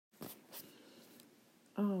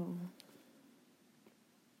Oh.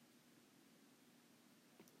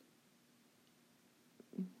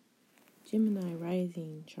 Gemini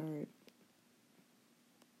rising chart.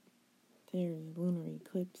 There's lunar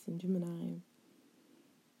eclipse in Gemini.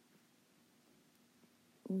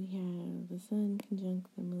 We have the sun conjunct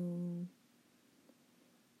the moon.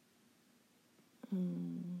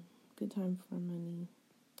 Good time for money.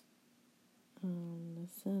 The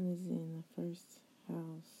sun is in the first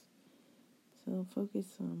house, so focus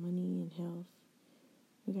on money and health.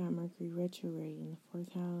 We got Mercury retrograde in the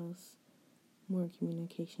fourth house. More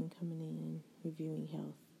communication coming in, reviewing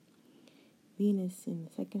health. Venus in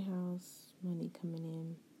the second house, money coming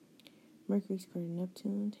in. Mercury square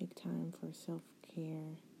Neptune, take time for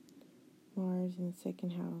self-care. Mars in the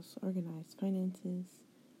second house, organized finances.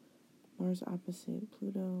 Mars opposite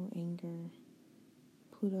Pluto, anger.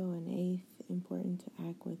 Pluto in 8th, important to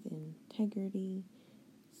act with integrity.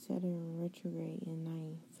 Saturn retrograde in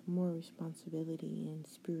 9th, more responsibility in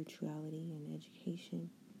spirituality and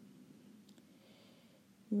education.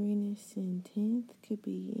 Uranus in 10th could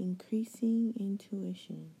be increasing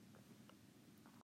intuition.